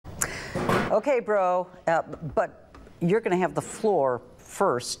Okay, bro, but you're going to have the floor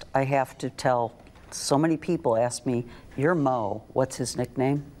first. I have to tell, so many people ask me, you're Mo, what's his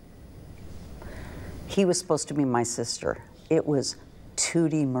nickname? He was supposed to be my sister. It was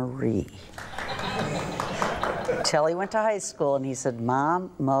Tootie Marie. Till he went to high school and he said,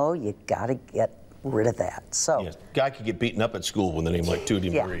 Mom, Mo, you got to get rid of that. So, yes, guy could get beaten up at school with a name like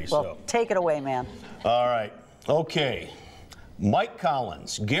Tootie Marie. Well, so. Take it away, man. All right. Okay. Mike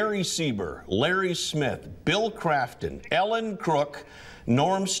Collins, Gary Sieber, Larry Smith, Bill Crafton, Ellen Crook,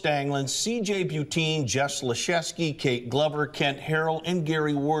 Norm Stanglin, C.J. Butine, Jess Leszewski, Kate Glover, Kent Harrell, and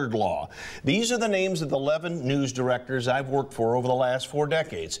Gary Wordlaw. These are the names of the 11 news directors I've worked for over the last 4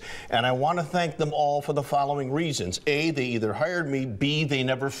 decades, and I want to thank them all for the following reasons. A, they either hired me, B, they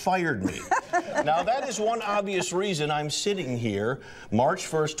never fired me. Now, that is one obvious reason I'm sitting here March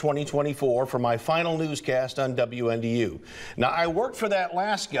 1st, 2024, for my final newscast on WNDU. Now, I worked for that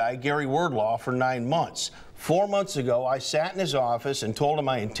last guy, Gary Wordlaw, for 9 months. 4 months ago, I sat in his office and told him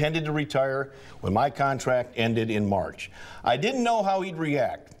I intended to retire when my contract ended in March. I didn't know how he'd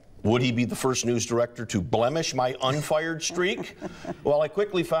react. Would he be the first news director to blemish my unfired streak? Well, I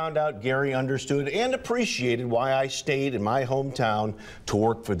quickly found out Gary understood and appreciated why I stayed in my hometown to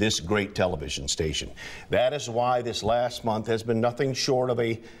work for this great television station. That is why this last month has been nothing short of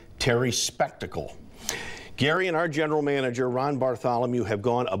a Terry spectacle. Gary and our general manager, Ron Bartholomew, have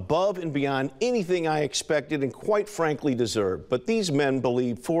gone above and beyond anything I expected and quite frankly deserved. But these men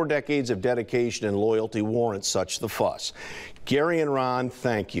believe 4 decades of dedication and loyalty warrant such the fuss. Gary and Ron,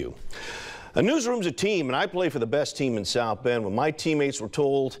 thank you. A newsroom's a team, and I play for the best team in South Bend. When my teammates were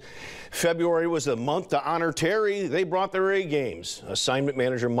told February was the month to honor Terry, they brought their A games. Assignment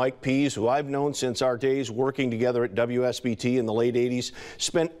manager Mike Pease, who I've known since our days working together at WSBT in the late 80s,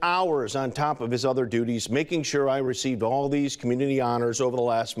 spent hours on top of his other duties making sure I received all these community honors over the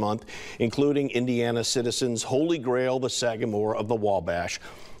last month, including Indiana Citizens' Holy Grail, the Sagamore of the Wabash.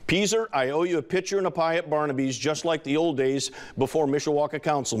 Peaser, I owe you a pitcher and a pie at Barnaby's, just like the old days before Mishawaka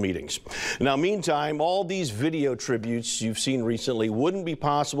Council meetings. Now, meantime, all these video tributes you've seen recently wouldn't be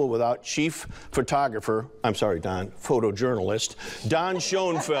possible without chief photographer, photojournalist, Don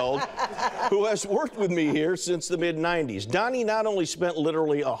Schoenfeld, who has worked with me here since the mid-90s. Donnie not only spent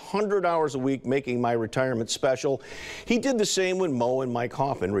literally 100 hours a week making my retirement special, he did the same when Mo and Mike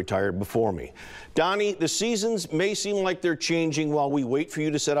Hoffman retired before me. Donnie, the seasons may seem like they're changing while we wait for you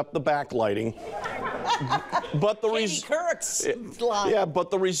to set up the backlighting, but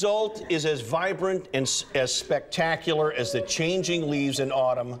the result is as vibrant and as spectacular as the changing leaves in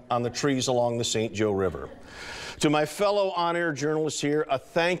autumn on the trees along the St. Joe River. To my fellow on-air journalists here, a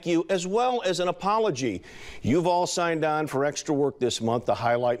thank you as well as an apology. You've all signed on for extra work this month to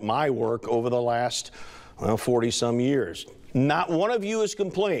highlight my work over the last 40-some years. Not one of you has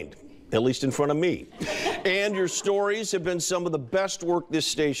complained, at least in front of me. And your stories have been some of the best work this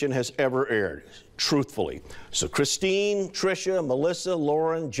station has ever aired, truthfully. So Christine, Tricia, Melissa,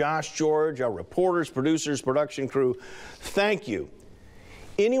 Lauren, Josh, George, our reporters, producers, production crew, thank you.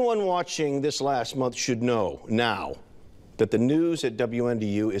 Anyone watching this last month should know now that the news at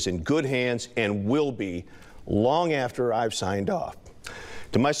WNDU is in good hands and will be long after I've signed off.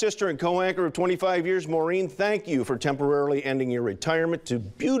 To my sister and co-anchor of 25 years, Maureen, thank you for temporarily ending your retirement to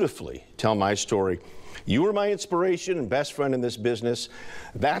beautifully tell my story. You were my inspiration and best friend in this business.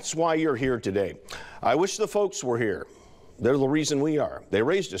 That's why you're here today. I wish the folks were here. They're the reason we are. They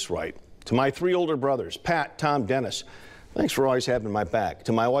raised us right. To my 3 older brothers, Pat, Tom, Dennis, thanks for always having my back.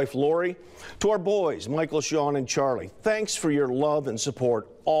 To my wife, Lori, to our boys, Michael, Sean, and Charlie, thanks for your love and support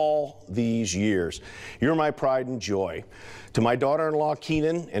all these years. You're my pride and joy. To my daughter-in-law,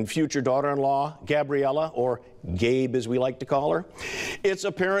 Keenan, and future daughter-in-law, Gabriella, or Gabe as we like to call her, it's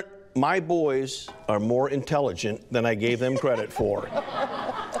apparent my boys are more intelligent than I gave them credit for.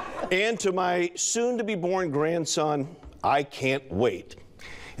 And to my soon-to-be-born grandson, I can't wait.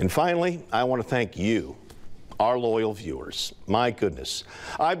 And finally, I want to thank you, our loyal viewers. My goodness,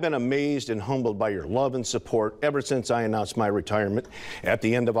 I've been amazed and humbled by your love and support ever since I announced my retirement at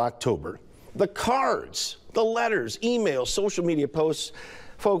the end of October. The cards, the letters, emails, social media posts,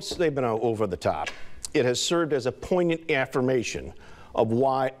 folks, they've been over the top. It has served as a poignant affirmation of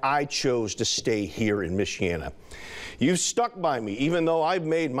why I chose to stay here in Michiana. You've stuck by me, even though I've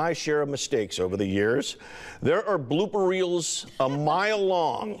made my share of mistakes over the years. There are blooper reels a mile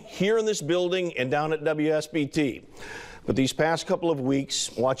long here in this building and down at WSBT. But these past couple of weeks,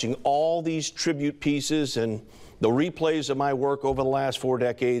 watching all these tribute pieces and the replays of my work over the last 4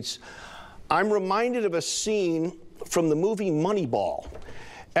 decades, I'm reminded of a scene from the movie Moneyball.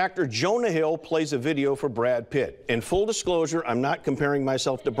 Actor Jonah Hill plays a video for Brad Pitt. In full disclosure, I'm not comparing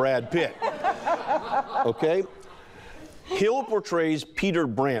myself to Brad Pitt. Okay? Hill portrays Peter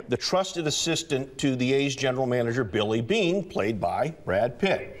Brandt, the trusted assistant to the A's general manager Billy Beane, played by Brad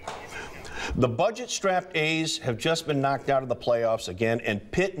Pitt. The budget-strapped A's have just been knocked out of the playoffs again, and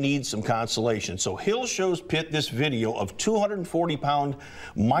Pitt needs some consolation. So Hill shows Pitt this video of 240-pound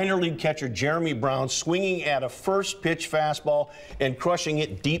minor league catcher Jeremy Brown swinging at a first-pitch fastball and crushing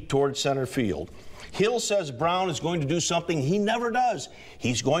it deep towards center field. Hill says Brown is going to do something he never does.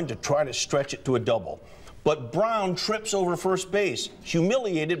 He's going to try to stretch it to a double. But Brown trips over first base.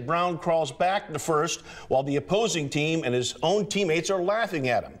 Humiliated, Brown crawls back to first while the opposing team and his own teammates are laughing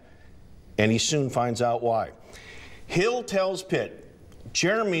at him. And he soon finds out why. Hill tells Pitt,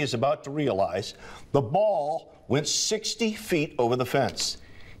 Jeremy is about to realize the ball went 60 feet over the fence.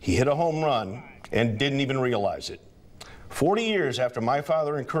 He hit a home run and didn't even realize it. 40 years after my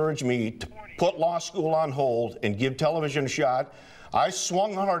father encouraged me to put law school on hold and give television a shot, I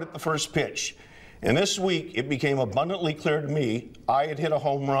swung hard at the first pitch. And this week, it became abundantly clear to me I had hit a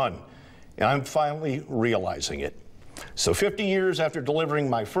home run, and I'm finally realizing it. So 50 years after delivering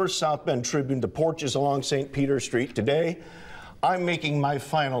my first South Bend Tribune to porches along St. Peter Street today, I'm making my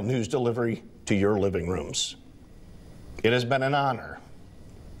final news delivery to your living rooms. It has been an honor.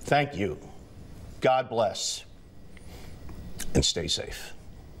 Thank you. God bless. And stay safe.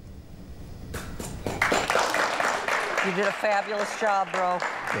 You did a fabulous job, bro.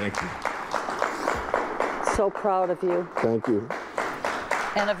 Thank you. So proud of you. Thank you.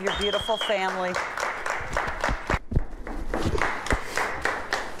 And of your beautiful family.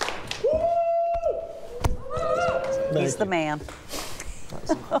 He's the man.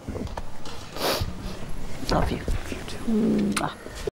 Love you. You too.